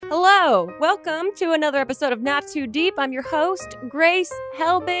Hello, welcome to another episode of Not Too Deep. I'm your host, Grace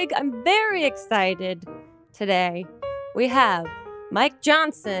Helbig. I'm very excited today. We have Mike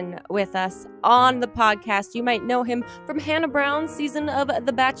Johnson with us on the podcast. You might know him from Hannah Brown's season of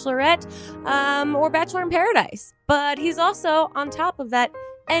The Bachelorette or Bachelor in Paradise. But he's also, on top of that,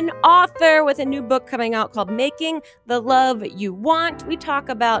 an author with a new book coming out called Making the Love You Want. We talk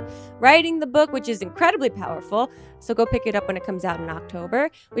about writing the book, which is incredibly powerful. So go pick it up when it comes out in October.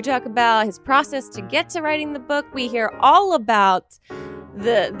 We talk about his process to get to writing the book. We hear all about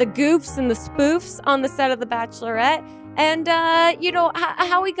the goofs and the spoofs on the set of The Bachelorette. And,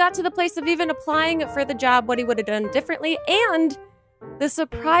 how he got to the place of even applying for the job, what he would have done differently, and the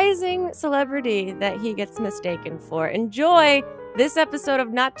surprising celebrity that he gets mistaken for. Enjoy this episode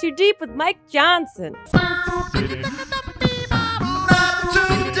of Not Too Deep with Mike Johnson. Not too deep. Not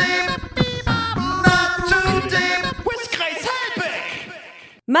too deep. With Grace Helbig.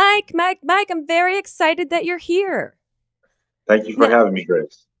 Mike, I'm very excited that you're here. Thank you for having me,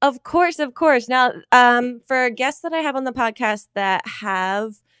 Grace. Of course. Now, for guests that I have on the podcast that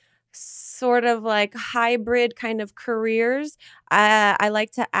have sort of like hybrid kind of careers, I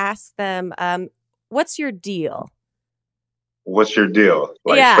like to ask them, what's your deal? What's your deal?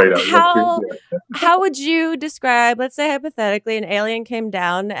 Straight up. How would you describe, let's say hypothetically, an alien came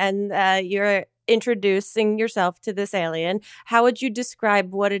down and you're introducing yourself to this alien. How would you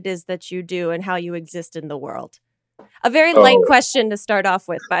describe what it is that you do and how you exist in the world? A very light question to start off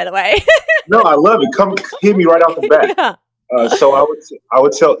with, by the way. No, I love it. Come hit me right off the bat. Yeah. So I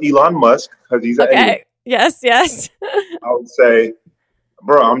would tell Elon Musk, because he's an alien. Yes. I would say,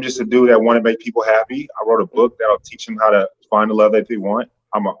 bro, I'm just a dude that want to make people happy. I wrote a book that'll teach them how to find the love that they want.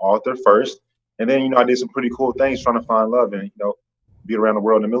 I'm an author first. And then, I did some pretty cool things trying to find love and, be around the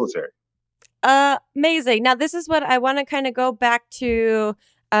world in the military. Amazing. Now, this is what I want to kind of go back to.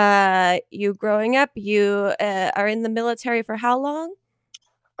 You growing up, you are in the military for how long?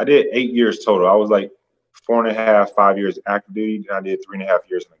 I did 8 years total. I was like 4.5, 5 years active duty. And I did 3.5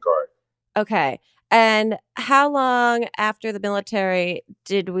 years in the Guard. Okay. And how long after the military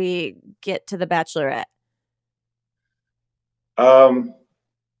did we get to The Bachelorette?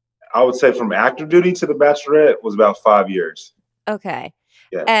 I would say from active duty to The Bachelorette was about 5 years. Okay.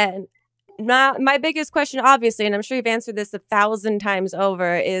 Yeah. And now my biggest question, obviously, and I'm sure you've answered this 1,000 times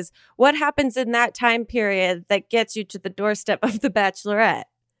over, is what happens in that time period that gets you to the doorstep of The Bachelorette?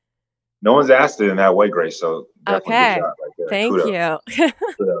 No one's asked it in that way, Grace. So okay. Good job right there. Thank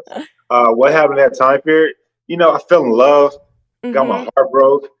you. What happened in that time period? I fell in love, got my heart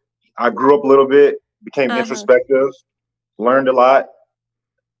broke. I grew up a little bit, became introspective, learned a lot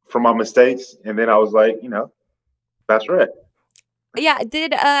from my mistakes. And then I was like, Bachelorette. Yeah.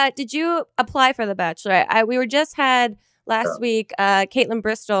 Did you apply for The Bachelorette? We were just had last week, Caitlin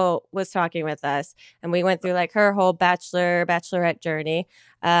Bristol was talking with us, and we went through like her whole bachelorette journey,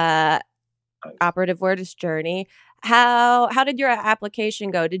 operative word is journey. How did your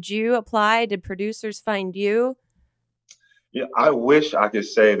application go? Did you apply? Did producers find you? Yeah, I wish I could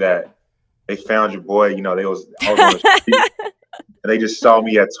say that they found your boy. I was on the street, and they just saw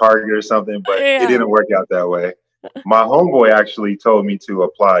me at Target or something, but it didn't work out that way. My homeboy actually told me to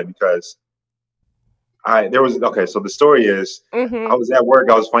apply because so the story is I was at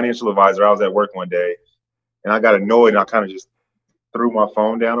work. I was financial advisor. I was at work one day and I got annoyed and I kind of just threw my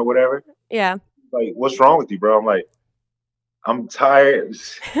phone down or whatever. Yeah. Like, what's wrong with you, bro? I'm like, I'm tired.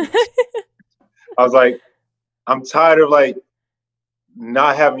 I was like, I'm tired of like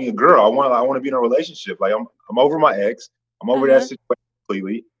not having a girl. I want to be in a relationship. Like I'm over my ex. I'm over that situation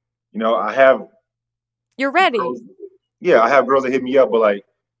completely. You're ready. I have girls that hit me up, but like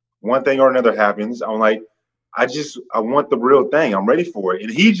one thing or another happens. I'm like, I want the real thing. I'm ready for it. And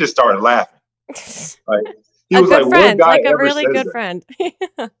he just started laughing. Like he was like, friend, what guy like a ever really says good that? friend.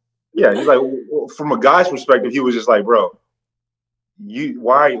 Yeah, he's like, from a guy's perspective, he was just like, bro,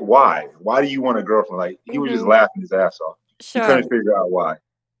 why do you want a girlfriend? Like he was just laughing his ass off. Sure. He couldn't figure out why.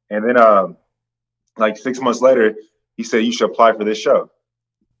 And then like 6 months later, he said, you should apply for this show.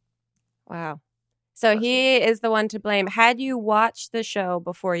 Wow. So he is the one to blame. Had you watched the show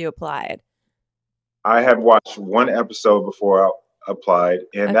before you applied? I had watched one episode before I applied,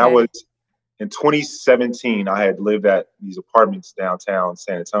 and that was in 2017. I had lived at these apartments downtown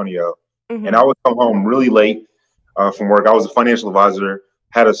San Antonio, and I would come home really late from work. I was a financial advisor,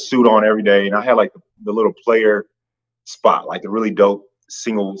 had a suit on every day, and I had like the little player spot, like the really dope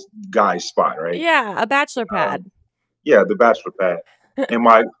single guy spot, right? Yeah, a bachelor pad. Yeah, the bachelor pad. And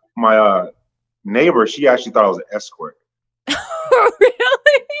my neighbor, she actually thought I was an escort.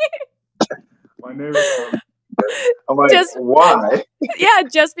 Really? My neighbor, I'm like, Just- why? Yeah,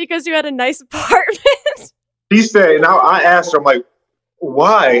 just because you had a nice apartment. She said, and I asked her, I'm like,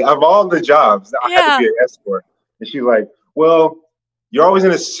 why? Of all the jobs, I had to be an escort. And she's like, well, you're always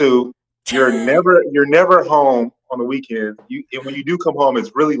in a suit. You're never home on the weekend. And when you do come home,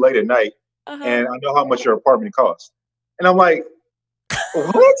 it's really late at night. And I know how much your apartment costs. And I'm like,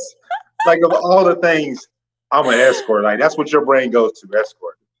 what? Like, of all the things, I'm an escort. Like, that's what your brain goes to,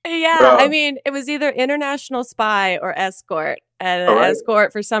 escort. Yeah, But, I mean, it was either international spy or escort. And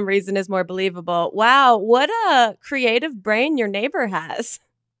escort, for some reason, is more believable. Wow, what a creative brain your neighbor has.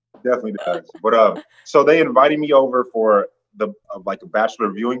 Definitely does. But so they invited me over for the like a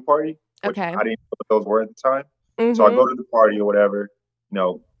bachelor viewing party. Which I didn't know what those were at the time. So I go to the party or whatever,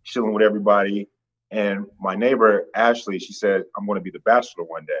 chilling with everybody. And my neighbor, Ashley, she said, I'm going to be the bachelor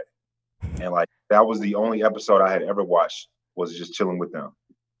one day. And like, that was the only episode I had ever watched, was just chilling with them.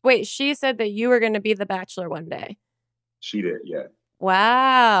 Wait, she said that you were going to be the bachelor one day. She did, yeah.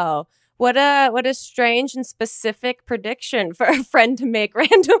 Wow. What a strange and specific prediction for a friend to make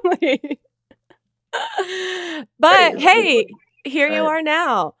randomly. But hey, here you are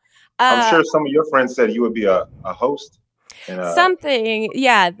now. I'm sure some of your friends said you would be a host. Something,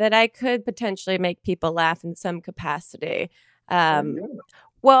 that I could potentially make people laugh in some capacity.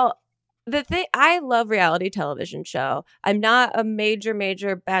 Well, the thing, I love reality television show. I'm not a major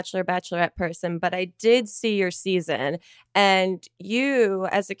Bachelor, Bachelorette person, but I did see your season. And you,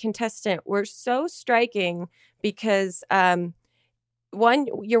 as a contestant, were so striking because, one,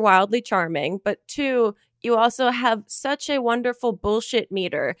 you're wildly charming, but two, you also have such a wonderful bullshit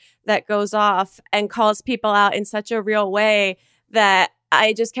meter that goes off and calls people out in such a real way that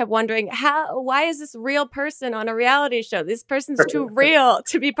I just kept wondering, why is this real person on a reality show? This person's too real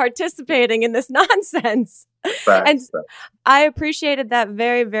to be participating in this nonsense. And I appreciated that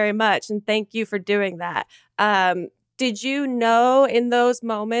very, very much. And thank you for doing that. Did you know in those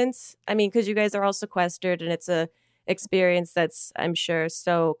moments, I mean, because you guys are all sequestered and it's a experience that's, I'm sure,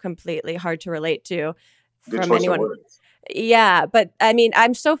 so completely hard to relate to from anyone. Yeah, but I mean,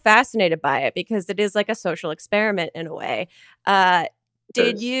 I'm so fascinated by it because it is like a social experiment in a way.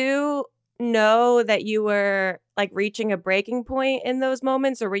 Did you know that you were like reaching a breaking point in those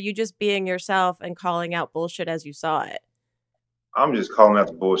moments, or were you just being yourself and calling out bullshit as you saw it? I'm just calling out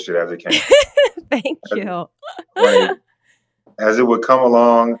the bullshit as it came. Thank you. Like, as it would come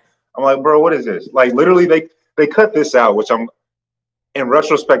along, I'm like, bro, what is this? Like, literally, they cut this out, which in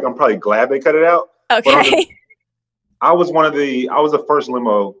retrospect, I'm probably glad they cut it out. Okay. I was the first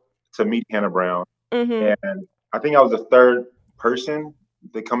limo to meet Hannah Brown. And I think I was the third person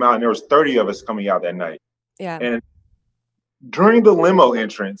to come out, and there was 30 of us coming out that night. Yeah. And during the limo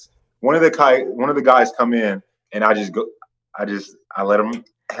entrance, one of the guys come in, and I let him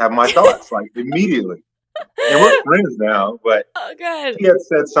have my thoughts like immediately. And we're friends now, but he had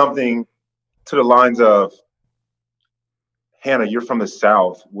said something to the lines of, Hannah, you're from the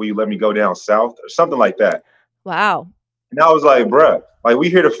South. Will you let me go down south? Or something like that. Wow. And I was like, bruh, like, we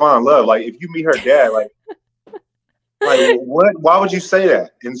here to find love. Like, if you meet her dad, like what? Why would you say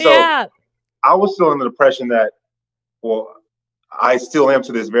that? And so I was still under the impression that, well, I still am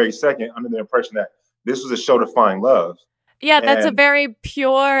to this very second, under the impression that this was a show to find love. Yeah, that's a very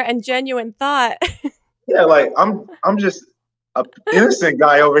pure and genuine thought. Yeah, like, I'm just an innocent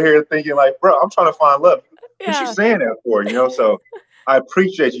guy over here thinking like, bro, I'm trying to find love. What you saying that for, So I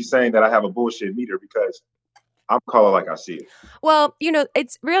appreciate you saying that I have a bullshit meter because I'm calling like I see it. Well,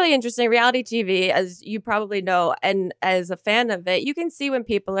 it's really interesting. Reality TV, as you probably know, and as a fan of it, you can see when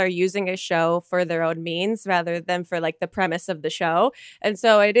people are using a show for their own means rather than for like the premise of the show. And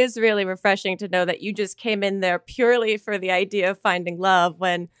so it is really refreshing to know that you just came in there purely for the idea of finding love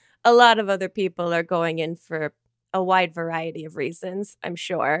when a lot of other people are going in for a wide variety of reasons, I'm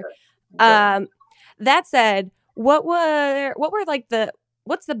sure. Okay. That said, what's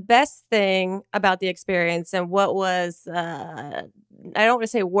the best thing about the experience, and what was I don't want to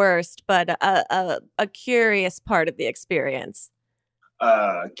say worst, but a curious part of the experience?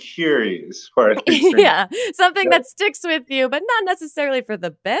 Curious part of the experience. Yeah, something that sticks with you, but not necessarily for the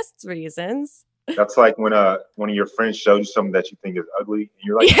best reasons. That's like when one of your friends showed you something that you think is ugly, and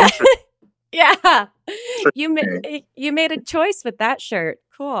you're like, yeah. You made a choice with that shirt.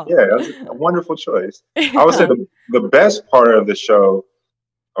 Cool. Yeah, that was a wonderful choice. I would say the best part of the show,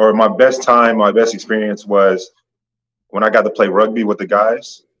 or my best experience, was when I got to play rugby with the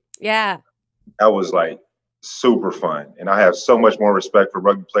guys. Yeah. That was like super fun. And I have so much more respect for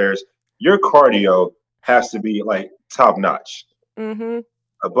rugby players. Your cardio has to be like top notch.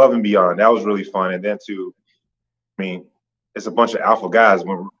 Above and beyond. That was really fun. And then it's a bunch of alpha guys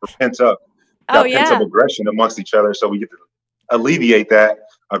when we're pent up. Oh, got pent up yeah. aggression amongst each other, so we get to alleviate that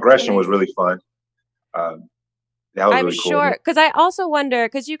aggression. Was really fun. That was I'm really cool. sure. Because I also wonder,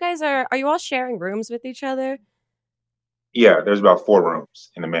 because you guys are you all sharing rooms with each other? Yeah, there's about 4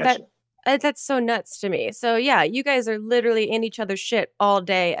 rooms in the mansion. That's so nuts to me. So yeah, you guys are literally in each other's shit all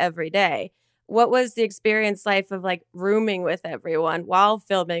day, every day. What was the experience like of like rooming with everyone while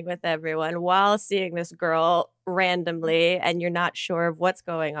filming with everyone while seeing this girl randomly and you're not sure of what's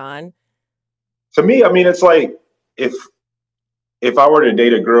going on? To me, I mean, it's like if I were to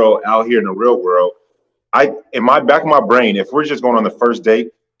date a girl out here in the real world, in my back of my brain, if we're just going on the first date,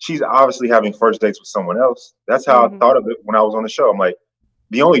 she's obviously having first dates with someone else. That's how I thought of it when I was on the show. I'm like,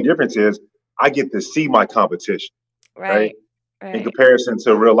 the only difference is I get to see my competition, right? In comparison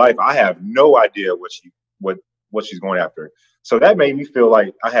to real life, I have no idea what she's going after. So that made me feel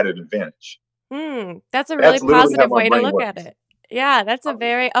like I had an advantage. That's a really positive way to look works. at it. Yeah, that's a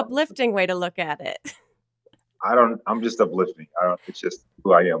very uplifting way to look at it. I'm just uplifting. It's just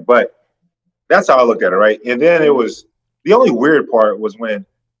who I am. But that's how I look at it, right? And then it was, the only weird part was when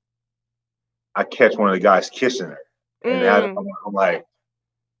I catch one of the guys kissing her. And I'm like,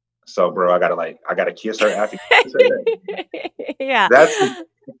 so bro, I gotta kiss her after you kiss her. Yeah. That's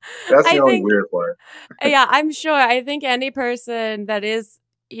the only weird part. Yeah, I'm sure. I think any person that is,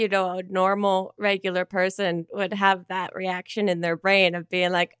 a normal, regular person would have that reaction in their brain of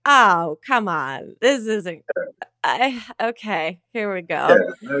being like, oh, come on. This isn't okay, here we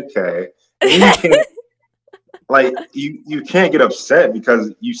go. Yeah, okay. You can't, like you can't get upset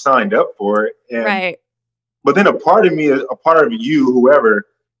because you signed up for it. Right. But then a part of you, whoever,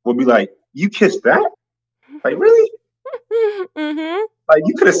 will be like, you kissed that? Like, really? Mm-hmm. Like,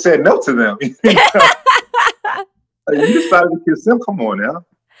 you could have said no to them. Like, you decided to kiss them. Come on now.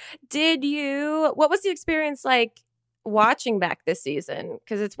 What was the experience like watching back this season?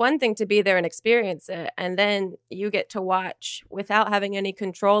 Because it's one thing to be there and experience it, and then you get to watch without having any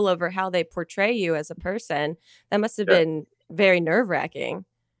control over how they portray you as a person. That must have been very nerve-wracking.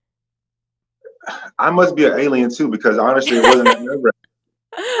 I must be an alien too, because honestly, it wasn't that nerve-wracking.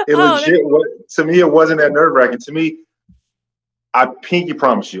 To me, it wasn't that nerve-wracking. To me, I pinky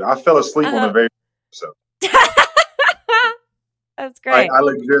promise you, I fell asleep on the very episode. That's great. I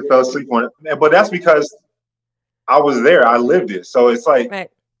legit fell asleep on it, but that's because I was there. I lived it. So it's like,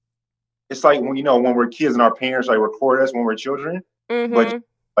 it's like when we're kids and our parents record us when we're children, but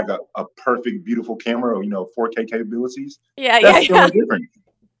like a perfect, beautiful camera or 4K capabilities. That's different.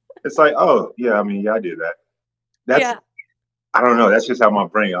 It's like, oh yeah, I mean, I did that. I don't know. That's just how my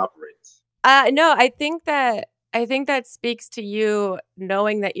brain operates. No, I think that speaks to you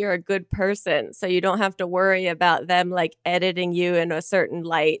knowing that you're a good person, so you don't have to worry about them like editing you in a certain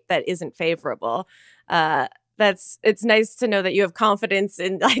light that isn't favorable. It's nice to know that you have confidence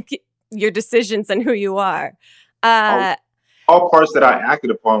in like your decisions and who you are. All parts that I acted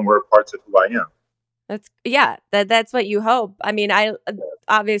upon were parts of who I am. That's what you hope. I mean,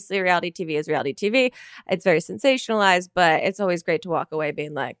 obviously reality TV is reality TV. It's very sensationalized, but it's always great to walk away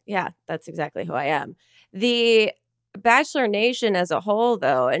being like, yeah, that's exactly who I am. The Bachelor Nation as a whole,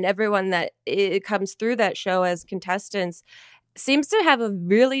 though, and everyone that it comes through that show as contestants seems to have a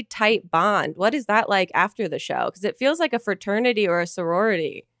really tight bond. What is that like after the show? Because it feels like a fraternity or a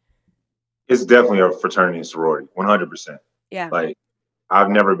sorority. It's definitely a fraternity and sorority, 100%. Yeah. Like, I've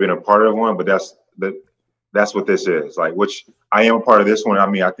never been a part of one, but that's what this is. Like, which I am a part of this one. I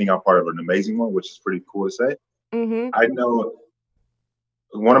mean, I think I'm part of an amazing one, which is pretty cool to say. I know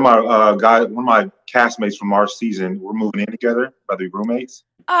one of my castmates from our season, we're moving in together, about to be roommates.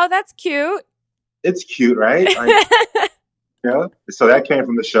 Oh, that's cute. It's cute, right? Like, so that came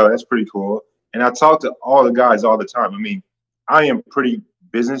from the show. That's pretty cool. And I talk to all the guys all the time. I mean, I am pretty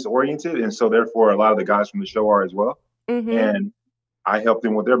business oriented, and so therefore a lot of the guys from the show are as well. And I help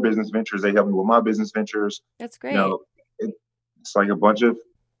them with their business ventures. They help me with my business ventures. That's great. It's like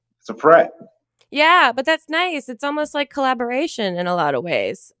it's a frat. Yeah, but that's nice. It's almost like collaboration in a lot of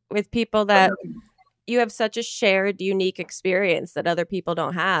ways with people that you have such a shared, unique experience that other people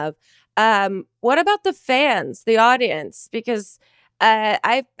don't have. What about the fans, the audience? Because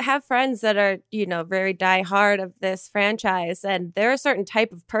I have friends that are, very diehard of this franchise, and they're a certain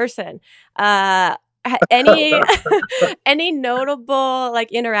type of person. Any notable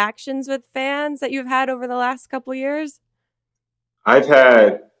like interactions with fans that you've had over the last couple years? I've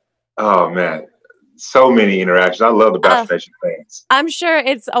had, oh man, so many interactions. I love the Bachelor Nation fans. I'm sure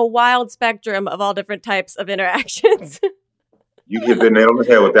it's a wild spectrum of all different types of interactions. You hit the nail on the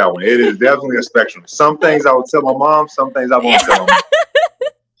head with that one. It is definitely a spectrum. Some things I would tell my mom, some things I won't tell them.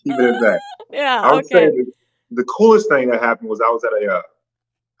 Keep it at that. Yeah. I would say the coolest thing that happened was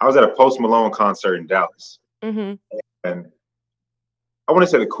I I was at a Post Malone concert in Dallas. Mm-hmm. And I want to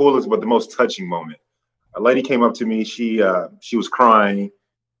say the coolest, but the most touching moment. A lady came up to me. She was crying,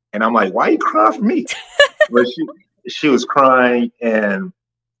 and I'm like, "Why are you crying for me?" But she was crying, and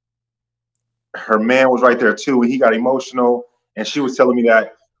her man was right there too, and he got emotional. And she was telling me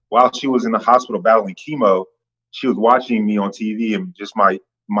that while she was in the hospital battling chemo, she was watching me on TV, and just my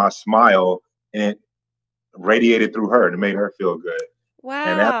smile, and it radiated through her, and it made her feel good.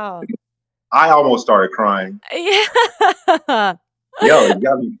 Wow. And I almost started crying. Yeah. Yo, you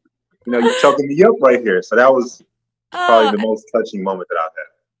got me. You're choking me up right here. So that was probably the most touching moment that I've had.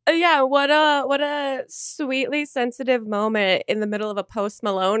 Yeah, what a sweetly sensitive moment in the middle of a Post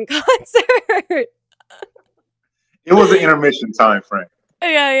Malone concert. It was an intermission time frame.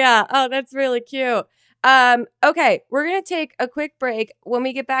 Yeah. Oh, that's really cute. Okay, we're gonna take a quick break. When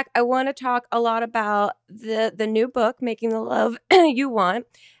we get back, I want to talk a lot about the new book, Making the Love You Want,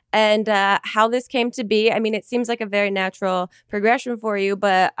 and how this came to be. I mean, it seems like a very natural progression for you,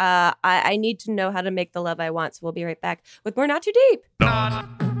 but I need to know how to make the love I want. So we'll be right back with more Not Too Deep. Not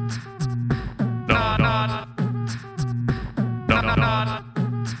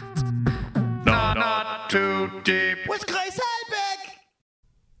Too Deep with Grace Helbig.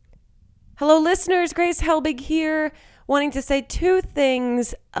 Hello, listeners. Grace Helbig here, wanting to say two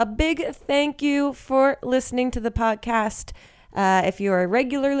things. A big thank you for listening to the podcast. If you're a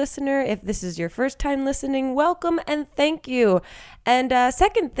regular listener, if this is your first time listening, welcome and thank you. And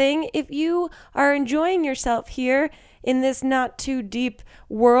second thing, if you are enjoying yourself here in this not too deep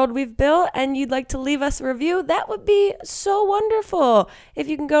world we've built and you'd like to leave us a review, that would be so wonderful. If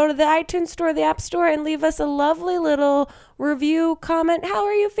you can go to the iTunes store, the App Store, and leave us a lovely little review, comment. How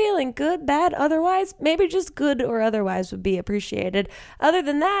are you feeling? Good, bad, otherwise? Maybe just good or otherwise would be appreciated. Other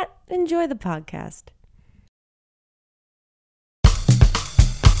than that, enjoy the podcast.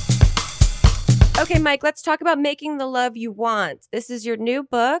 Okay, Mike, let's talk about Making the Love You Want. This is your new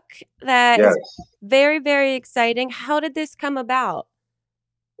book that is very, very exciting. How did this come about?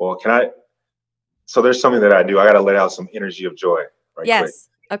 Well, so there's something that I do. I got to let out some energy of joy. Right yes.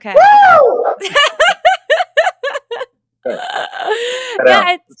 quick. Okay. Woo!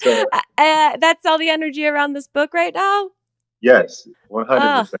 That's all the energy around this book right now? Yes,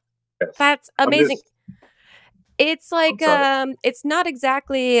 100%. Yes. That's amazing. It's like it's not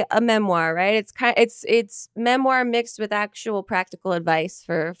exactly a memoir, right? It's memoir mixed with actual practical advice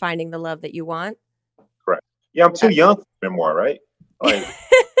for finding the love that you want. Correct. Yeah, I'm too young for memoir, right? Like,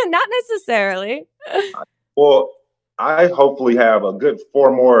 not necessarily. Well, I hopefully have a good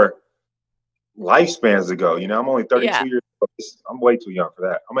 4 more lifespans to go. I'm only 32 years old. I'm way too young for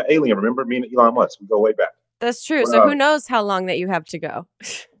that. I'm an alien. Remember me and Elon Musk? We go way back. That's true. So who knows how long that you have to go?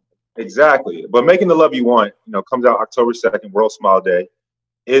 Exactly. But Making the Love You Want, comes out October 2nd, World Smile Day.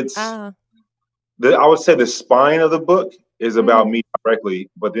 It's I would say the spine of the book is about me directly,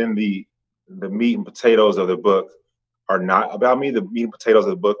 but then the meat and potatoes of the book are not about me. The meat and potatoes of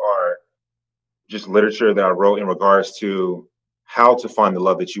the book are just literature that I wrote in regards to how to find the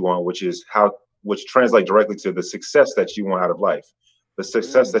love that you want, which translates directly to the success that you want out of life, the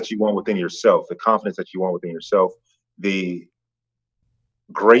success that you want within yourself, the confidence that you want within yourself, the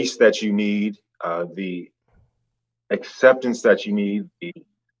grace that you need, the acceptance that you need, the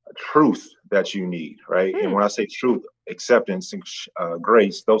truth that you need, right? And when I say truth, acceptance, and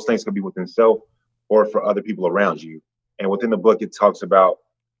grace, those things can be within self or for other people around you. And within the book, it talks about,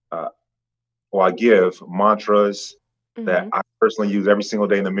 I give mantras that I personally use every single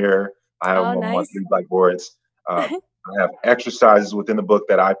day in the mirror. I have my monthly blackboards. I have exercises within the book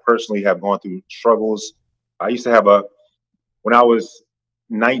that I personally have gone through struggles. I used to have when I was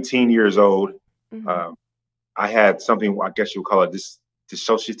 19 years old, I had something, I guess you would call it this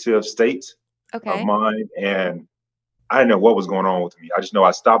dissociative state of mind. And I didn't know what was going on with me. I just know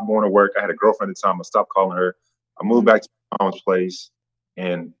I stopped going to work. I had a girlfriend at the time. I stopped calling her. I moved back to my mom's place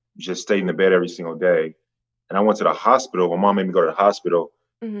and just stayed in the bed every single day. And I went to the hospital. My mom made me go to the hospital.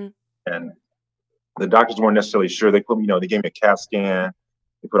 And the doctors weren't necessarily sure. They put me, they gave me a CAT scan.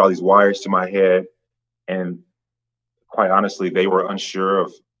 They put all these wires to my head. And quite honestly, they were unsure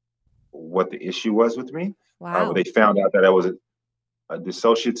of what the issue was with me. Wow. They found out that I was a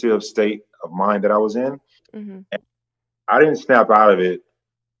dissociative state of mind that I was in. And I didn't snap out of it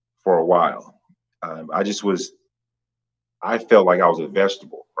for a while. I felt like I was a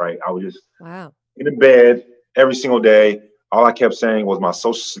vegetable, right? I was just in the bed every single day. All I kept saying was my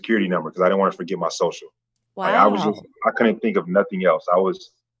social security number because I didn't want to forget my social. Wow. Like I couldn't think of nothing else. I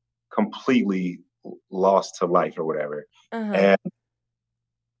was completely lost to life or whatever. And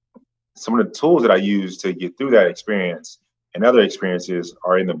some of the tools that I used to get through that experience and other experiences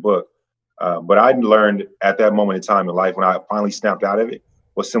are in the book. But I learned at that moment in time in life when I finally snapped out of it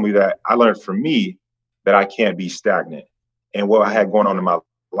was simply that I learned for me that I can't be stagnant. And what I had going on in my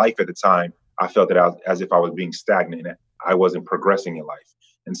life at the time, I felt that as if I was being stagnant and I wasn't progressing in life.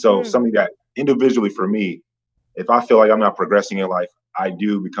 And so something that individually for me, if I feel like I'm not progressing in life, I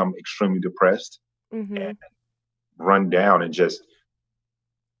do become extremely depressed and run down and just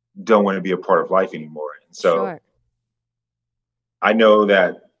don't want to be a part of life anymore. And so I know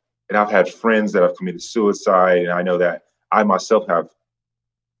that, and I've had friends that have committed suicide, and I know that I myself have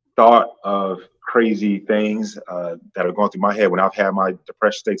thought of crazy things that are going through my head when I've had my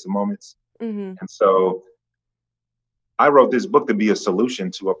depression states and moments. And so I wrote this book to be a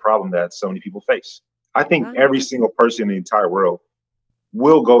solution to a problem that so many people face. I think every single person in the entire world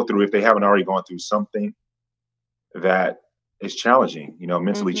will go through, if they haven't already gone through something that is challenging,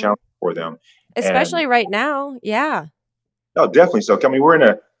 mentally challenging for them. Especially right now. Yeah. No, definitely so. I mean, we're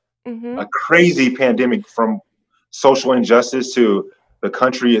in a crazy pandemic, from social injustice to the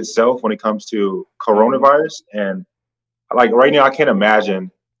country itself when it comes to coronavirus. And like right now, I can't imagine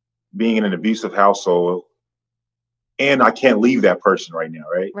being in an abusive household and I can't leave that person right now.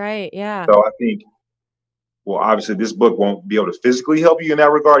 Right. Right. Yeah. So I think, well, obviously this book won't be able to physically help you in that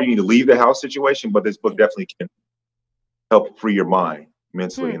regard. You need to leave the house situation, but this book definitely can help free your mind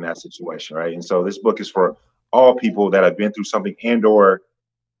mentally in that situation. Right. And so this book is for all people that have been through something and or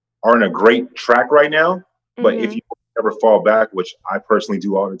are in a great track right now. But if you ever fall back, which I personally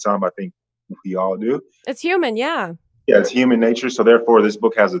do all the time, I think we all do. It's human. Yeah. Yeah, it's human nature. So therefore, this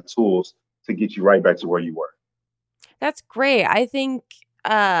book has the tools to get you right back to where you were. That's great. I think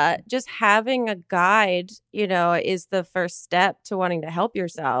just having a guide, is the first step to wanting to help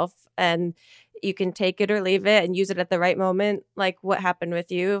yourself. And you can take it or leave it and use it at the right moment. Like what happened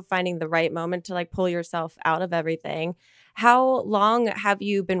with you, finding the right moment to like pull yourself out of everything. How long have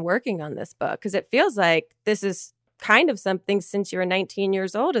you been working on this book? Because it feels like this is kind of something since you were 19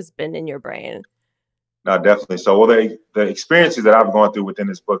 years old has been in your brain. No, definitely. So, well, the experiences that I've gone through within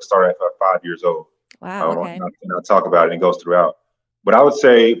this book started at 5 years old. Wow. Okay. And I talk about it and it goes throughout. But I would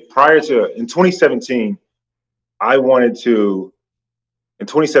say in 2017, in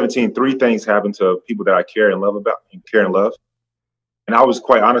 2017, 3 things happened to people that I care and love about and care and love. And I was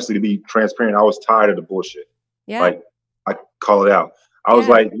quite honestly, to be transparent, I was tired of the bullshit. Yeah. Like, I call it out. I was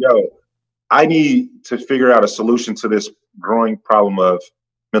like, yo, I need to figure out a solution to this growing problem of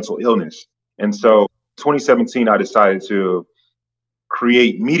mental illness. And so 2017, I decided to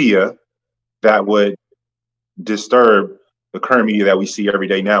create media that would disturb the current media that we see every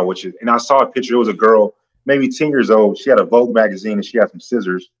day now, and I saw a picture. It was a girl, maybe 10 years old. She had a Vogue magazine and she had some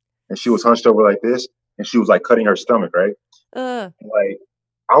scissors and she was hunched over like this and she was like cutting her stomach, right? Like,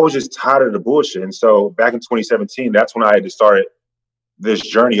 I was just tired of the bullshit. And so back in 2017, that's when I had to start this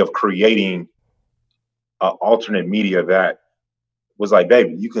journey of creating alternate media that was like,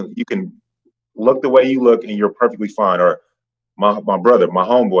 baby, you can look the way you look and you're perfectly fine. Or my brother, my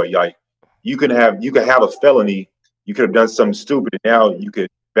homeboy, like you could have a felony, you could have done something stupid, and now you could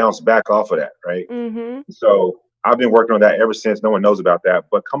bounce back off of that, right? So I've been working on that ever since. No one knows about that.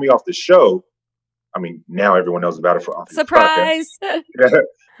 But coming off the show, I mean, now everyone knows about it for surprise.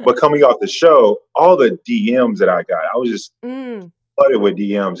 But coming off the show, all the DMs that I got, I was just flooded with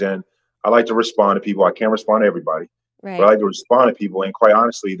DMs, and I like to respond to people. I can't respond to everybody, but I like to respond to people. And quite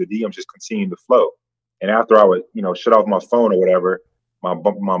honestly, the DMs just continued to flow. And after I would, shut off my phone or whatever,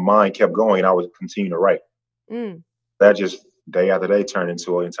 my mind kept going, and I would continue to write. That just day after day turned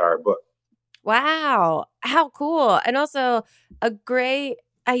into an entire book. Wow, how cool! And also a great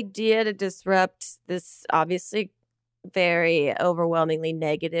idea to disrupt this obviously very overwhelmingly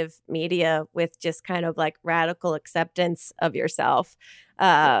negative media with just kind of like radical acceptance of yourself,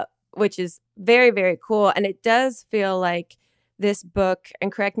 which is very, very cool. And it does feel like this book,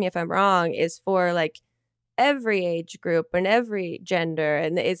 and correct me if I'm wrong, is for like every age group and every gender,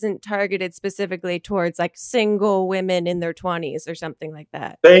 and isn't targeted specifically towards like single women in their 20s or something like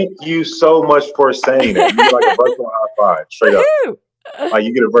that. Thank you so much for saying that. You get like a virtual high five, straight up. Like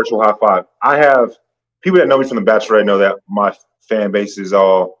you get a virtual high five. I have people that know me from The Bachelorette know that my fan base is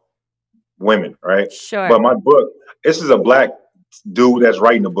all women, right? Sure. But my book, this is a Black dude that's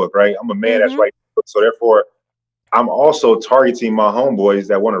writing the book, right? I'm a man that's writing the book. So therefore, I'm also targeting my homeboys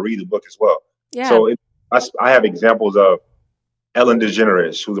that want to read the book as well. Yeah. So I have examples of Ellen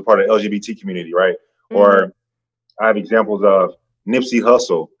DeGeneres, who's a part of the LGBT community, right? Or I have examples of Nipsey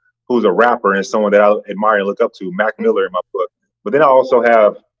Hussle, who's a rapper and someone that I admire and look up to, Mac Miller in my book. But then I also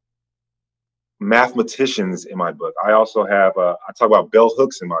have mathematicians in my book. I also have, I talk about bell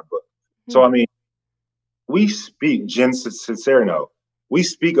hooks in my book. So, I mean, we speak, Jen Sincero, we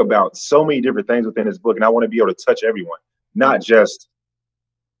speak about so many different things within this book, and I want to be able to touch everyone, not just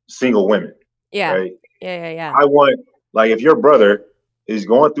single women. Yeah. Right? Yeah. I want, like, if your brother is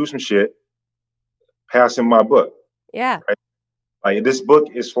going through some shit, pass him my book. Yeah. Right? Like, this book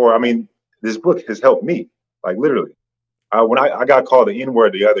is for, this book has helped me, like, literally. When I got called the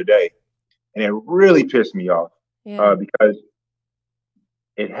N-word the other day, and it really pissed me off because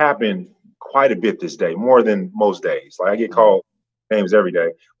it happened quite a bit this day, more than most days. Like, I get called names every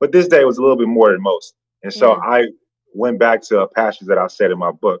day, but this day was a little bit more than most. And so I went back to a passage that I said in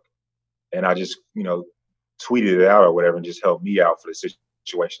my book, and I just, tweeted it out or whatever, and just helped me out for the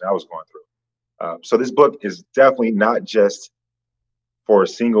situation I was going through. So this book is definitely not just for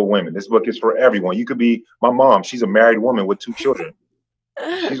single women. This book is for everyone. You could be my mom. She's a married woman with 2 children.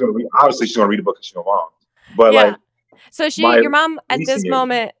 She's gonna read the book because she's a mom. But so your mom at this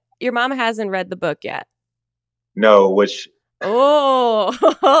moment, your mom hasn't read the book yet. No, which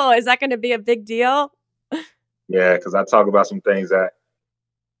is that going to be a big deal? Yeah, because I talk about some things that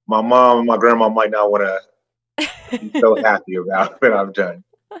my mom and my grandma might not want to be so happy about that I've done.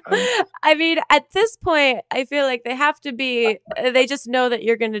 At this point, I feel like they have to be. They just know that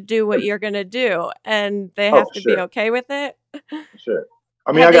you're going to do what you're going to do, and they have to be okay with it. Sure.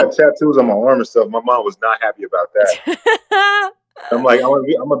 I got tattoos on my arm and stuff. My mom was not happy about that. I'm like, I'm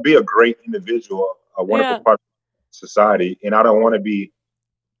gonna be a great individual, a wonderful part of society, and I don't want to be.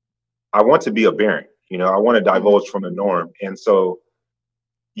 I want to be aberrant. I want to divulge from the norm, and so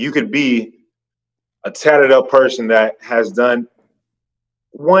you could be a tatted up person that has done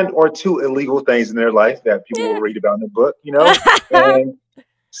 1 or 2 illegal things in their life that people will read about in the book, and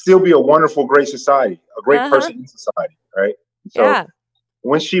still be a wonderful, great society, a great person in society, right? So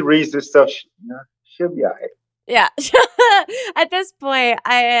when she reads this stuff, she'll be all right. Yeah. At this point,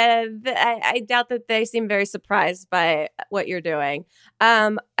 I doubt that they seem very surprised by what you're doing.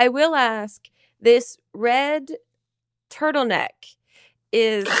 I will ask, this red turtleneck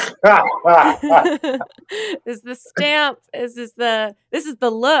is the stamp, this is the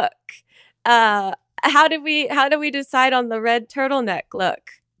look. How do we decide on the red turtleneck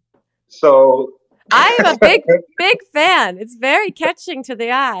look? So I am a big fan. It's very catching to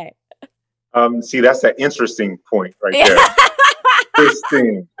the eye. See, that's an interesting point right there.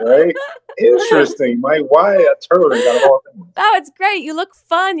 Interesting, right? Interesting. Why a turtleneck got all things? Oh, it's great. You look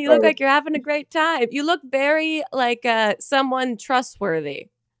fun. You look like you're having a great time. You look very like someone trustworthy.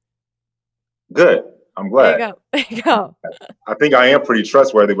 Good. I'm glad. There you go. I think I am pretty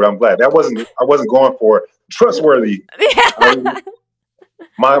trustworthy, but I'm glad. I wasn't going for trustworthy. Yeah.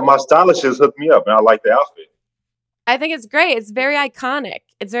 My stylist just hooked me up, and I like the outfit. I think it's great. It's very iconic.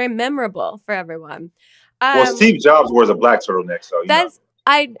 It's very memorable for everyone. Well, Steve Jobs wears a black turtleneck, so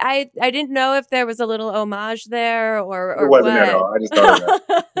I didn't know if there was a little homage there or it wasn't at all. I just thought of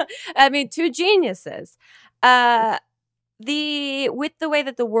that. 2 geniuses. With the way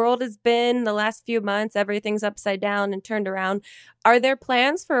that the world has been the last few months, everything's upside down and turned around. Are there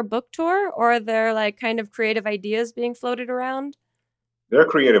plans for a book tour, or are there like kind of creative ideas being floated around? There are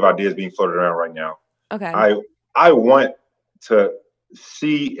creative ideas being floated around right now. Okay. I want to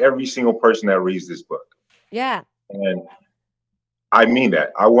see every single person that reads this book. Yeah. And I mean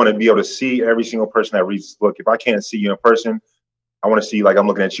that. I want to be able to see every single person that reads this book. If I can't see you in person, I want to see, like I'm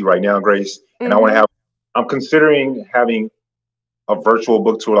looking at you right now, Grace. And I'm considering having a virtual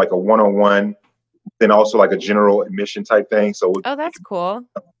book tour, like a 1-on-1, then also like a general admission type thing. So that's cool.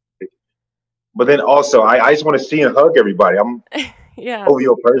 But then also, I just want to see and hug everybody. I'm a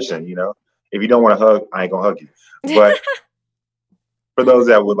jovial person, If you don't want to hug, I ain't gonna hug you. But for those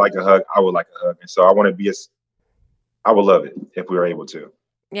that would like a hug, I would like a hug. And so I want to I would love it if we were able to.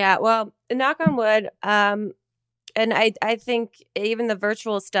 Yeah, well, knock on wood. And I think even the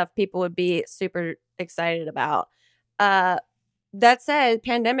virtual stuff people would be super excited about. That said,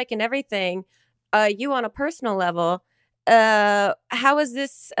 pandemic and everything, you on a personal level, how has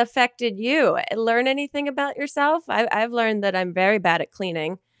this affected you? Learn anything about yourself? I've learned that I'm very bad at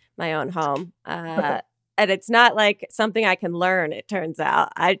cleaning my own home. And it's not like something I can learn, it turns out.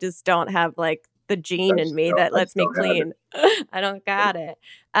 I just don't have like the gene in me that lets me clean. I don't got it.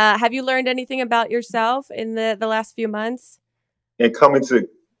 Have you learned anything about yourself in the last few months? And coming to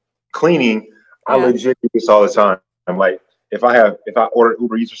cleaning, I legit do this all the time. I'm like, if I order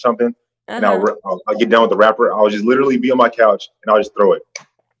Uber Eats or something, and I'll get done with the wrapper, I'll just literally be on my couch and I'll just throw it. I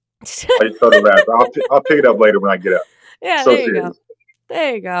just throw the wrapper. I'll pick it up later when I get up. Yeah, so there you go.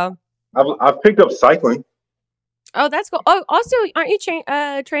 There you go. I've picked up cycling. Oh, that's cool. Oh, also, aren't you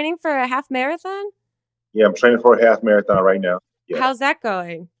training for a half marathon? Yeah, I'm training for a half marathon right now. Yeah. How's that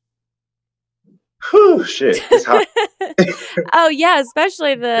going? Whew, shit, it's hot. Oh yeah,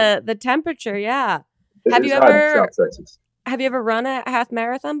 especially the temperature. Yeah. Have you It's hot in ever South Texas. run a half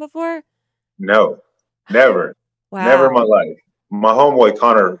marathon before? No, never, never in Wow. my life. My homeboy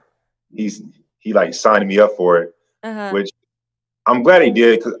Connor, he like signed me up for it, Uh-huh. which I'm glad he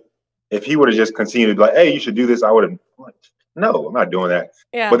did. Because if he would have just continued, like, hey, you should do this, I would have. Like, no, I'm not doing that.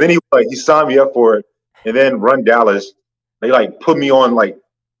 Yeah. But then he signed me up for it, and then Run Dallas, they like put me on, like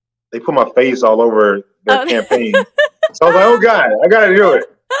they put my face all over their campaign. So I was like, oh God, I got to do it.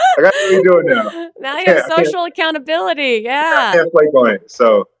 I got to really do it now. Now you have social accountability. Yeah. I can't flake on it.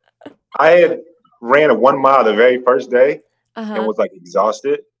 So I had ran a 1 mile the very first day and was like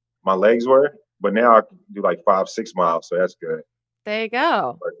exhausted. My legs were, but now I can do like 5-6 miles. So that's good. There you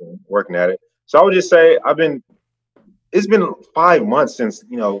go. Working at it. So I would just say it's been 5 months since,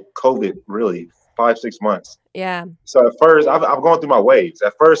 COVID, really 5-6 months. Yeah. So at first I've gone through my waves.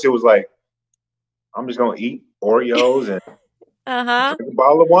 At first it was like, I'm just going to eat Oreos and drink a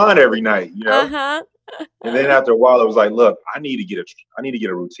bottle of wine every night, And then after a while, it was like, look, I need to get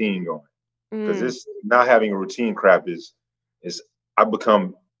a routine going, because this not having a routine crap is I've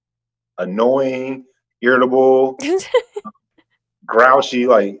become annoying, irritable, grouchy,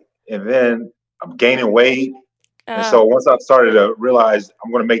 and then I'm gaining weight. And so once I started to realize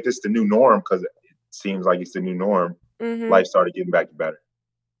I'm going to make this the new norm, because it seems like it's the new norm, life started getting back to better.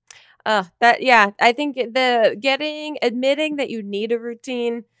 I think admitting that you need a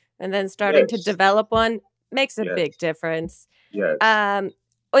routine and then starting to develop one makes a big difference. Yes.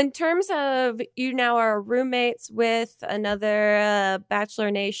 In terms of, you now are roommates with another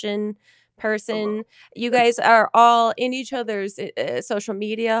Bachelor Nation person. You guys are all in each other's social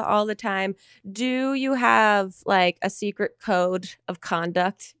media all the time. Do you have like a secret code of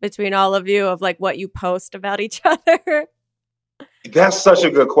conduct between all of you of like what you post about each other? That's such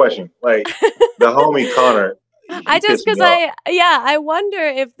a good question. Like the homie Connor. I wonder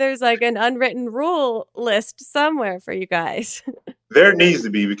if there's like an unwritten rule list somewhere for you guys. There needs to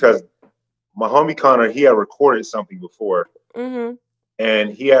be, because my homie Connor, he had recorded something before,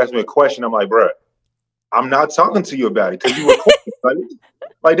 and he asked me a question. I'm like, bro, I'm not talking to you about it because you recorded.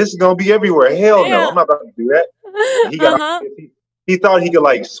 like this is gonna be everywhere. Hell no, I'm not about to do that. He thought he could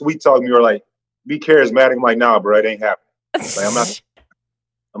like sweet talk me or like be charismatic. I'm like, nah, bro, it ain't happening. Like,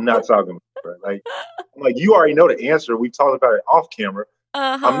 I'm not talking about it, bro. Like, I'm like, you already know the answer. We've talked about it off camera.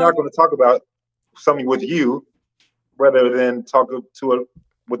 I'm not going to talk about something with you rather than talk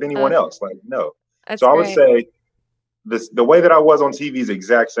with anyone else. Like, no. So I would say the way that I was on TV is the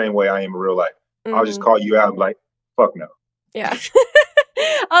exact same way I am in real life. I'll just call you out and be like, fuck no. Yeah.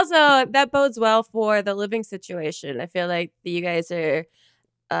 Also, that bodes well for the living situation. I feel like you guys are,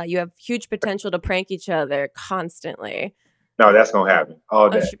 you have huge potential to prank each other constantly. No, that's going to happen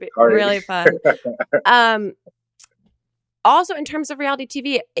all day. It should be really fun. Also, in terms of reality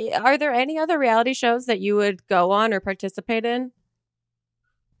TV, are there any other reality shows that you would go on or participate in?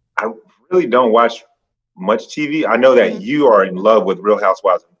 I really don't watch much TV. I know that you are in love with Real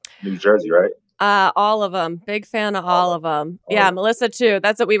Housewives of New Jersey, right? All of them. Big fan of all of them. Yeah, Melissa too.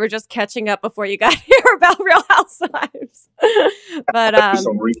 That's what we were just catching up before you got here about Real Housewives. But do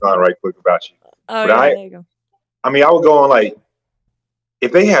some recon right quick about you. Oh, yeah, there you go. I mean, I would go on like,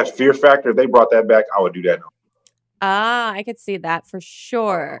 if they had Fear Factor, if they brought that back, I would do that. I could see that for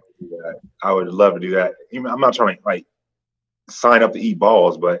sure. Yeah, I would love to do that. I'm not trying to like sign up to eat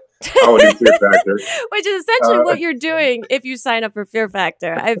balls, but I would do Fear Factor. Which is essentially what you're doing if you sign up for Fear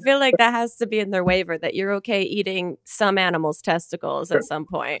Factor. I feel like that has to be in their waiver that you're okay eating some animals' testicles at some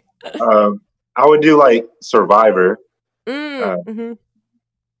point. I would do like Survivor. Or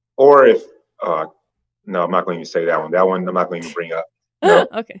if, no, I'm not going to say that one. That one I'm not going to even bring up. No.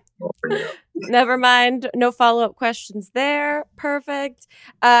 Okay. Never mind. No follow-up questions there. Perfect.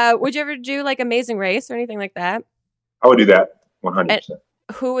 Would you ever do like Amazing Race or anything like that? I would do that 100%. And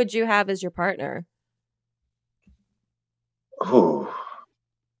who would you have as your partner? Ooh,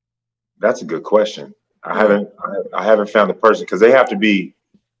 that's a good question. I haven't found the person, because they have to be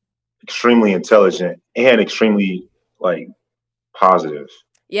extremely intelligent and extremely like positive.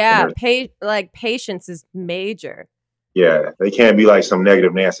 Yeah, patience is major. Yeah, they can't be like some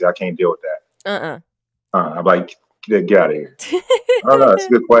negative Nancy. I can't deal with that. I'm like, get out of here. I don't know. That's a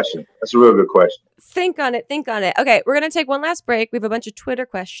good question. That's a real good question. Think on it. Okay, we're going to take one last break. We have a bunch of Twitter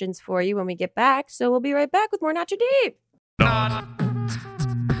questions for you when we get back. So we'll be right back with more Not Too Deep. Not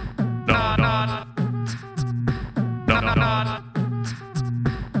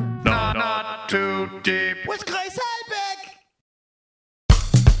Too Deep with Grace Helbig.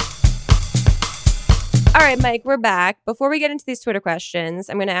 All right, Mike, we're back. Before we get into these Twitter questions,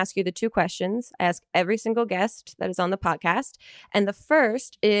 I'm going to ask you the 2 questions I ask every single guest that is on the podcast. And the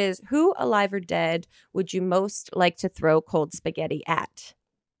first is, who, alive or dead, would you most like to throw cold spaghetti at?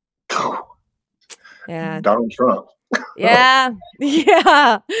 Yeah. Donald Trump. Yeah.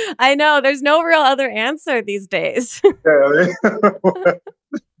 Yeah. I know. There's no real other answer these days.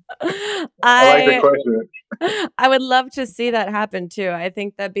 I like the question. I would love to see that happen too. I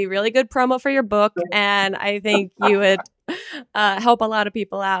think that'd be really good promo for your book, and I think you would help a lot of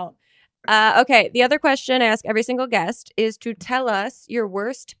people out. Okay, the other question I ask every single guest is to tell us your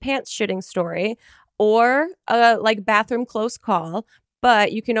worst pants shitting story, or like bathroom close call.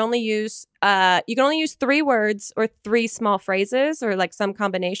 But you can only use 3 words or 3 small phrases, or like some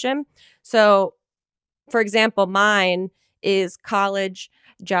combination. So, for example, mine is college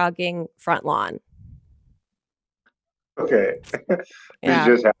jogging front lawn. Okay. Yeah. This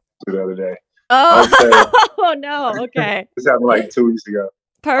just happened the other day. Oh no. Okay. This happened like 2 weeks ago.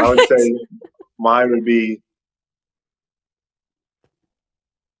 Perfect. I would say mine would be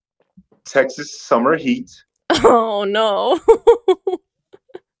Texas summer heat. Oh no.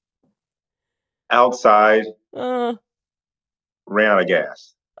 Outside, ran out of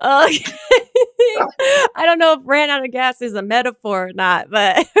gas. Okay. I don't know if ran out of gas is a metaphor or not,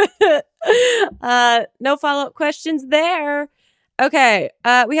 but no follow-up questions there. Okay,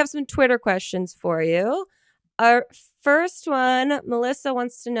 we have some Twitter questions for you. Our first one, Melissa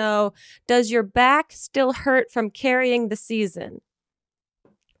wants to know, does your back still hurt from carrying the season?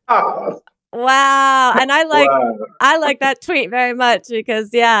 Wow. And I like that tweet very much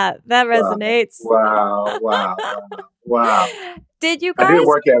because, yeah, that resonates. Wow. Did you guys? I did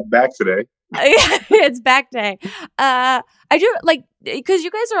work at back today. It's back day. I do like, because you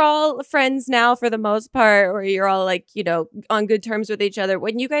guys are all friends now for the most part, or you're all like, you know, on good terms with each other.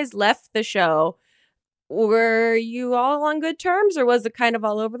 When you guys left the show, were you all on good terms, or was it kind of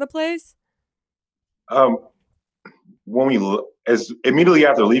all over the place? When immediately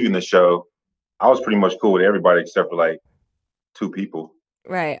after leaving the show, I was pretty much cool with everybody except for like 2 people.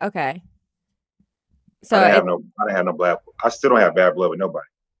 Right. Okay. So I didn't have no bad. I still don't have bad blood with nobody.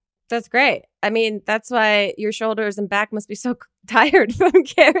 That's great. I mean, that's why your shoulders and back must be so tired from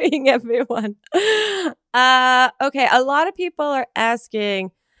carrying everyone. Okay. A lot of people are asking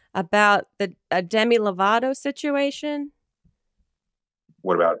about the Demi Lovato situation.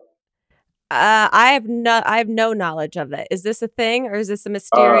 What about it? I have no knowledge of that. Is this a thing, or is this a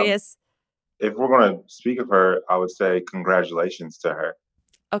mysterious? If we're going to speak of her, I would say congratulations to her.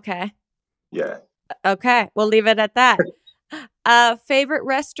 Okay. Yeah. Okay. We'll leave it at that. Favorite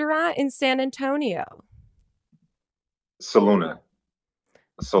restaurant in San Antonio? Saluna.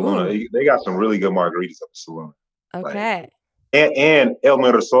 Ooh. They got some really good margaritas at Saluna. Okay. Like, and El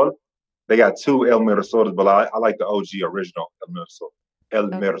Mirasol. They got 2 El Mirasols, but I like the OG original El Mirasol.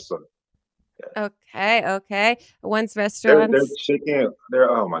 Mirasol. Yeah. Okay. Once restaurants. Their chicken.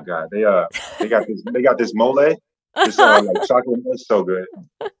 Oh my god. They got this mole. This like chocolate. It's so good.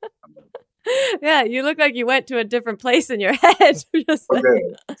 Yeah, you look like you went to a different place in your head.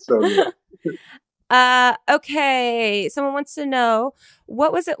 So good. Okay. Someone wants to know,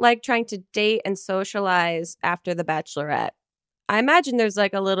 what was it like trying to date and socialize after The Bachelorette? I imagine there's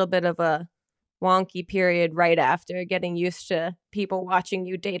like a little bit of a wonky period right after, getting used to people watching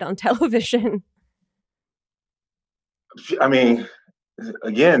you date on television. I mean,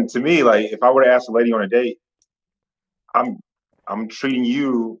 again, to me, like if I were to ask a lady on a date, I'm treating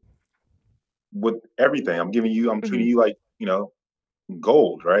you with everything. I'm treating you like, you know,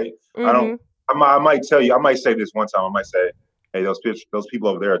 gold, right? Mm-hmm. I might tell you, I might say this one time, I might say, hey, those people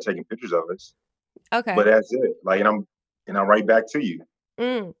over there are taking pictures of us. Okay. But that's it. Like, and I'm right back to you.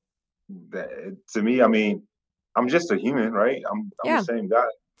 To me, I mean, I'm just a human, right? I'm the same guy.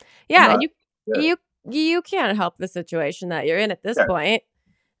 Yeah, and you can't help the situation that you're in at this point.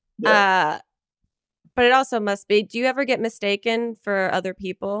 Yeah. But it also must be, do you ever get mistaken for other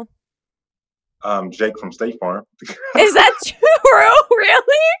people? Jake from State Farm. Is that true?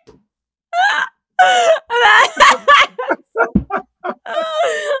 Really?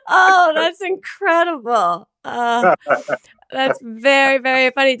 Oh, that's incredible. That's very,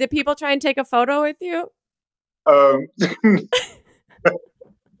 very funny. Did people try and take a photo with you?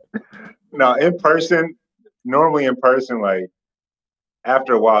 No, normally in person, like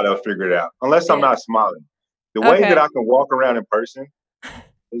after a while they'll figure it out. Unless I'm not smiling. The way that I can walk around in person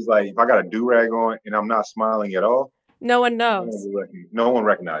is like if I got a do-rag on and I'm not smiling at all. No one knows. No one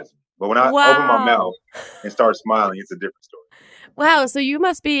recognizes me. But when I open my mouth and start smiling, it's a different story. Wow, so you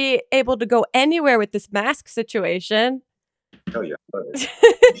must be able to go anywhere with this mask situation. Hell yeah.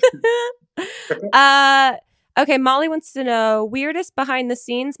 Okay, Molly wants to know weirdest behind the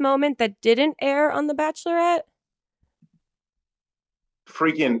scenes moment that didn't air on The Bachelorette.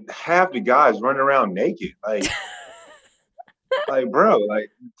 Freaking half the guys running around naked, like bro, like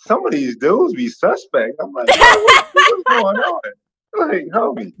some of these dudes be suspect. I'm like, what's going on? Like,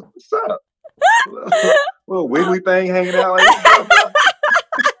 homie, what's up? Little wiggly thing hanging out.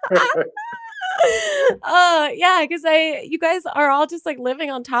 Yeah, because you guys are all just like living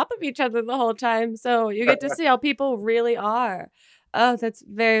on top of each other the whole time, so you get to see how people really are. Oh, that's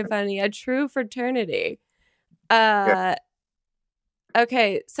very funny. A true fraternity. Yeah.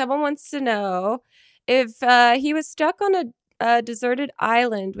 Okay, someone wants to know if he was stuck on a deserted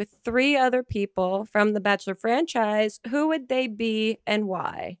island with 3 other people from the Bachelor franchise, who would they be and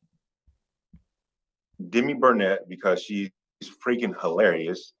why? Demi Burnett, because she's freaking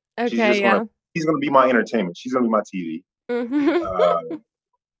hilarious. Okay, She's gonna be my entertainment. She's gonna be my TV. Mm-hmm.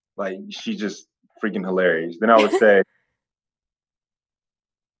 Like she's just freaking hilarious. Then I would say,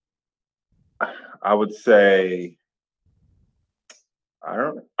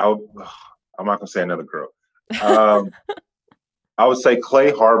 I'm not gonna say another girl. I would say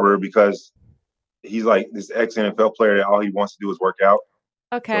Clay Harbor, because he's like this ex NFL player that all he wants to do is work out.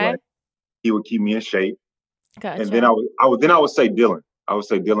 Okay. So, like, he would keep me in shape. Gotcha. And then I would say Dylan. I would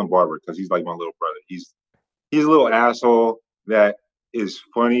say Dylan Barber, because he's like my little brother. He's a little asshole that is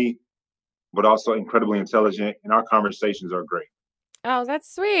funny, but also incredibly intelligent, and our conversations are great. Oh, that's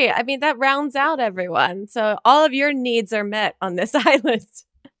sweet. I mean, that rounds out everyone. So all of your needs are met on this island.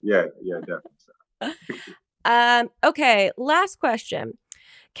 Yeah, definitely. Okay, last question.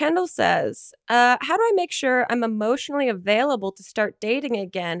 Kendall says, how do I make sure I'm emotionally available to start dating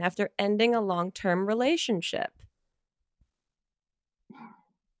again after ending a long-term relationship?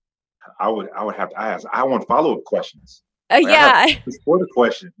 I would have to ask. I want follow-up questions. Yeah. For the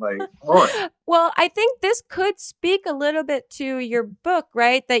question, like, well, I think this could speak a little bit to your book,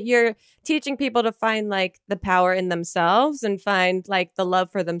 right? That you're teaching people to find like the power in themselves and find like the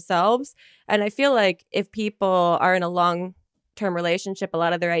love for themselves. And I feel like if people are in a long-term relationship, a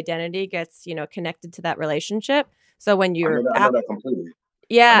lot of their identity gets, connected to that relationship. So when you're, I know that completely.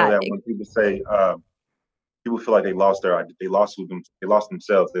 Yeah. I know that when people say, people feel like they lost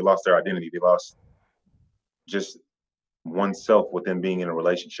themselves, they lost their identity, they lost just oneself within being in a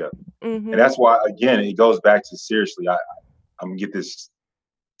relationship. Mm-hmm. And that's why, again, it goes back to, seriously, I'm gonna get this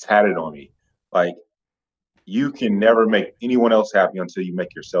tatted on me. Like, you can never make anyone else happy until you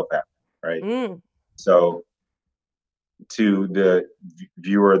make yourself happy, right? So to the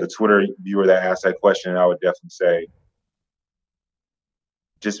Twitter viewer that asked that question, I would definitely say,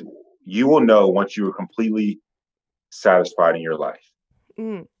 just, you will know once you are completely satisfied in your life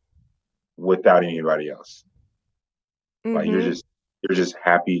without anybody else. Like, you're just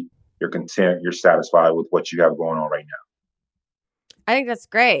happy, you're content, you're satisfied with what you have going on right now. I think that's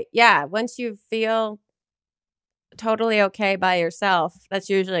great. Yeah. Once you feel totally okay by yourself,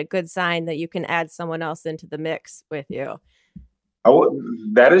 that's usually a good sign that you can add someone else into the mix with you.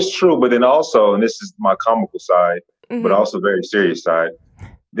 That is true. But then also, and this is my comical side, but also very serious side,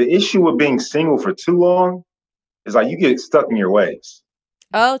 the issue with being single for too long is like you get stuck in your ways.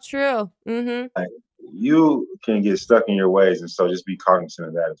 Oh, true. Mm-hmm. Like, you can get stuck in your ways, and so just be cognizant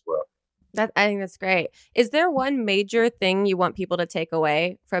of that as well. I think that's great. Is there one major thing you want people to take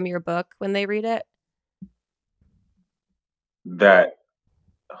away from your book when they read it?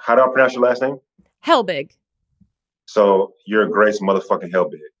 How do I pronounce your last name? Helbig. So you're a Grace motherfucking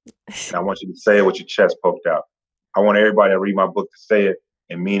Helbig. And I want you to say it with your chest poked out. I want everybody to read my book to say it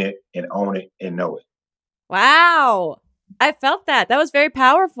and mean it and own it and know it. Wow. I felt that. That was very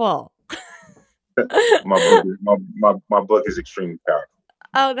powerful. My book is extremely powerful.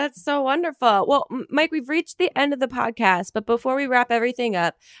 Oh, that's so wonderful. Well, Mike, we've reached the end of the podcast, but before we wrap everything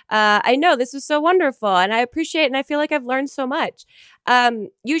up, I know this was so wonderful and I appreciate it and I feel like I've learned so much.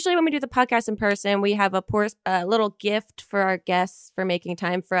 Usually when we do the podcast in person, we have a little gift for our guests for making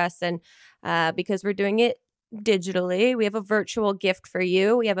time for us. And because we're doing it digitally, we have a virtual gift for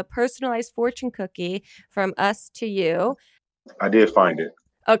you. We have a personalized fortune cookie from us to you. I did find it.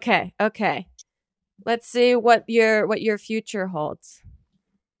 Okay. Let's see what your future holds.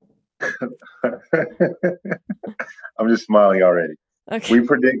 I'm just smiling already. Okay.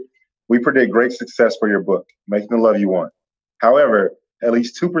 We predict great success for your book, Making the Love You Want. However, at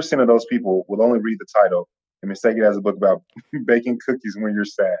least 2% of those people will only read the title and mistake it as a book about baking cookies when you're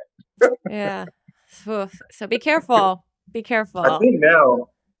sad. Yeah. So be careful. Be careful. I think now,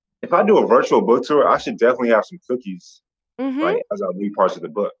 if I do a virtual book tour, I should definitely have some cookies, right, as I read parts of the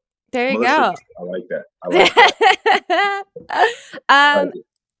book. There you Melissa, go. I like that.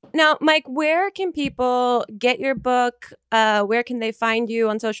 Now, Mike, where can people get your book? Where can they find you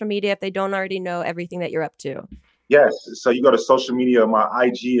on social media if they don't already know everything that you're up to? Yes. So you go to social media. My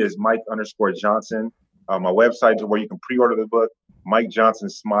IG is Mike_Johnson. My website is where you can pre-order the book,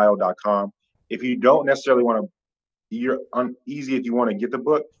 MikeJohnsonSmile.com. If you don't necessarily want to, you're uneasy if you want to get the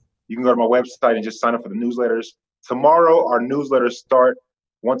book, you can go to my website and just sign up for the newsletters. Tomorrow, our newsletters start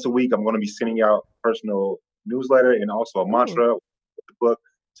once a week. I'm going to be sending out personal newsletter and also a mantra with the book.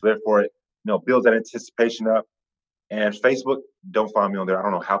 So therefore, it builds that anticipation up. And Facebook, don't find me on there. I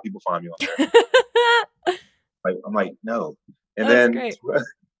don't know how people find me on there. I'm like, no. And That's then great.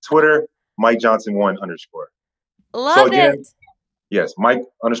 Twitter, Mike_Johnson1_. Love it. Yes,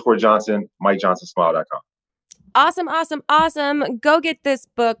 Mike_Johnson, MikeJohnsonSmile.com. Awesome. Go get this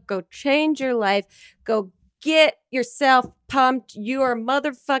book. Go change your life. Go get yourself pumped. You are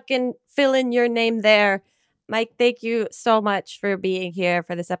motherfucking filling your name there. Mike, thank you so much for being here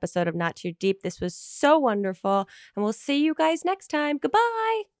for this episode of Not Too Deep. This was so wonderful. And we'll see you guys next time.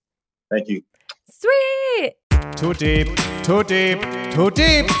 Goodbye. Thank you. Sweet. Too deep, too deep, too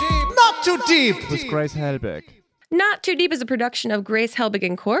deep, not too deep with Grace Helbig. Not Too Deep is a production of Grace Helbig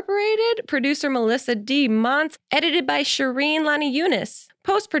Incorporated, producer Melissa D. Montz, edited by Shireen Lani Yunus,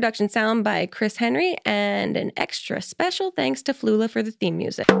 post-production sound by Chris Henry, and an extra special thanks to Flula for the theme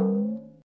music.